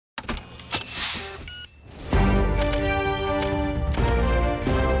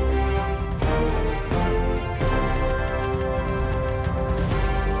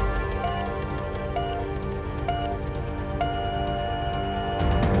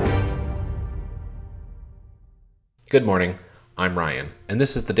Good morning, I'm Ryan, and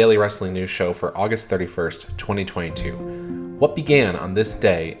this is the Daily Wrestling News Show for August 31st, 2022. What began on this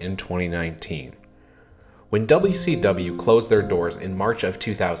day in 2019? When WCW closed their doors in March of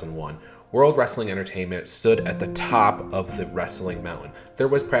 2001, World Wrestling Entertainment stood at the top of the wrestling mountain. There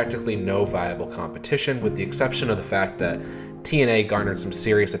was practically no viable competition, with the exception of the fact that TNA garnered some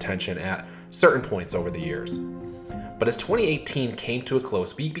serious attention at certain points over the years. But as 2018 came to a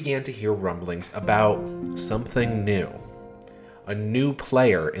close, we began to hear rumblings about something new. A new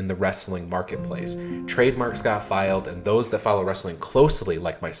player in the wrestling marketplace. Trademarks got filed, and those that follow wrestling closely,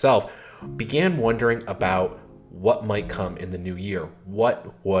 like myself, began wondering about what might come in the new year,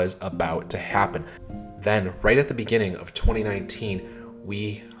 what was about to happen. Then, right at the beginning of 2019,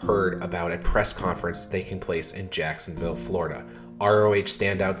 we heard about a press conference taking place in Jacksonville, Florida. ROH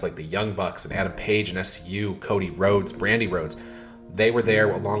standouts like the Young Bucks and Adam Page and SCU, Cody Rhodes, Brandy Rhodes, they were there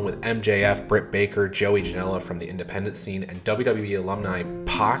along with MJF, Britt Baker, Joey Janela from the independent scene, and WWE alumni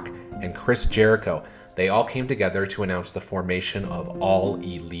Pac and Chris Jericho. They all came together to announce the formation of All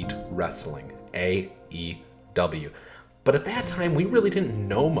Elite Wrestling, AEW. But at that time, we really didn't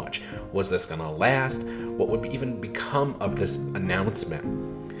know much. Was this going to last? What would even become of this announcement?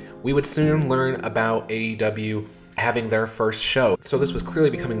 We would soon learn about AEW having their first show. So this was clearly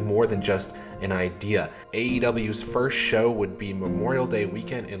becoming more than just an idea. AEW's first show would be Memorial Day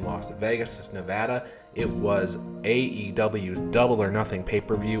weekend in Las Vegas, Nevada. It was AEW's Double or Nothing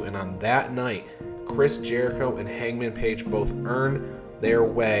pay-per-view, and on that night, Chris Jericho and Hangman Page both earned their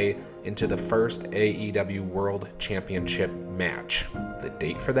way into the first AEW World Championship match. The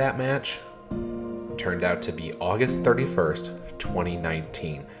date for that match turned out to be August 31st,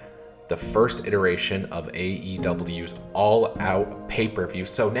 2019. The first iteration of AEW's All Out pay-per-view.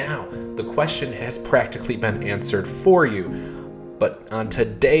 So now, the question has practically been answered for you. But on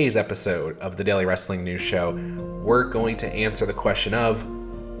today's episode of the Daily Wrestling News Show, we're going to answer the question of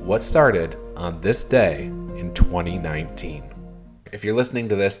what started on this day in 2019. If you're listening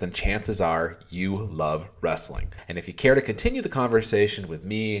to this, then chances are you love wrestling. And if you care to continue the conversation with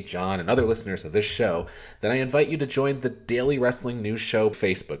me, John, and other listeners of this show, then I invite you to join the Daily Wrestling News Show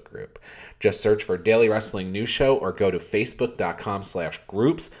Facebook group. Just search for Daily Wrestling News Show or go to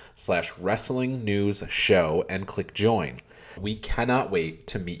facebook.com/groups/wrestling news show and click join. We cannot wait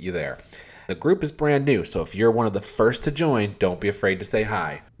to meet you there. The group is brand new, so if you're one of the first to join, don't be afraid to say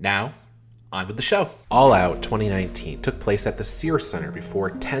hi. Now, on with the show. All Out 2019 took place at the Sears Center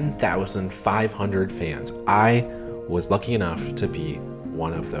before 10,500 fans. I was lucky enough to be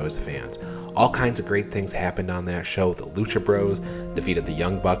one of those fans. All kinds of great things happened on that show. The Lucha Bros defeated the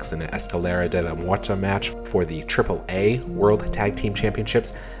Young Bucks in an Escalera de la Muerta match for the AAA World Tag Team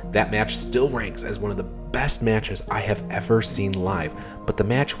Championships. That match still ranks as one of the best matches I have ever seen live. But the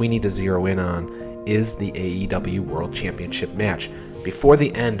match we need to zero in on is the AEW World Championship match. Before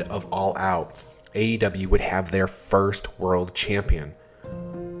the end of All Out, AEW would have their first world champion.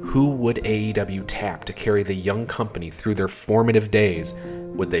 Who would AEW tap to carry the young company through their formative days?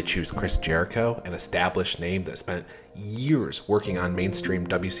 Would they choose Chris Jericho, an established name that spent years working on mainstream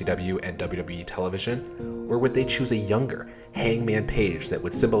WCW and WWE television? Or would they choose a younger Hangman Page that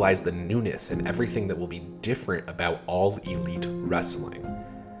would symbolize the newness and everything that will be different about All Elite Wrestling?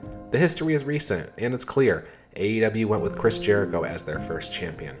 The history is recent, and it's clear. AEW went with Chris Jericho as their first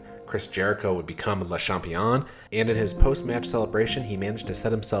champion. Chris Jericho would become Le Champion, and in his post-match celebration, he managed to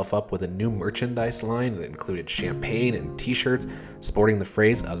set himself up with a new merchandise line that included champagne and t-shirts sporting the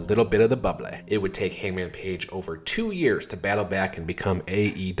phrase, "a little bit of the bubbly." It would take Hangman Page over 2 years to battle back and become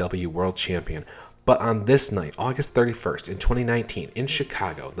AEW World Champion. But on this night, August 31st in 2019, in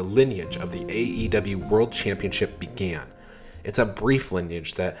Chicago, the lineage of the AEW World Championship began. It's a brief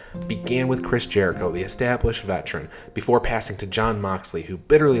lineage that began with Chris Jericho, the established veteran, before passing to Jon Moxley, who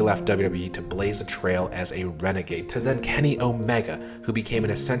bitterly left WWE to blaze a trail as a renegade, to then Kenny Omega, who became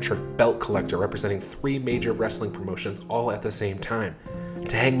an eccentric belt collector representing 3 major wrestling promotions all at the same time,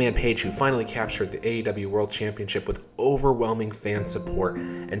 to Hangman Page, who finally captured the AEW World Championship with overwhelming fan support,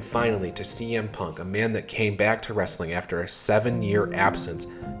 and finally to CM Punk, a man that came back to wrestling after a 7-year absence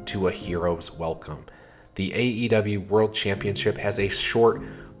to a hero's welcome. The AEW World Championship has a short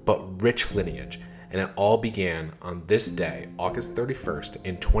but rich lineage, and it all began on this day, August 31st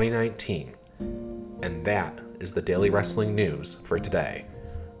in 2019. And that is the Daily Wrestling News for today.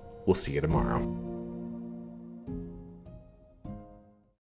 We'll see you tomorrow.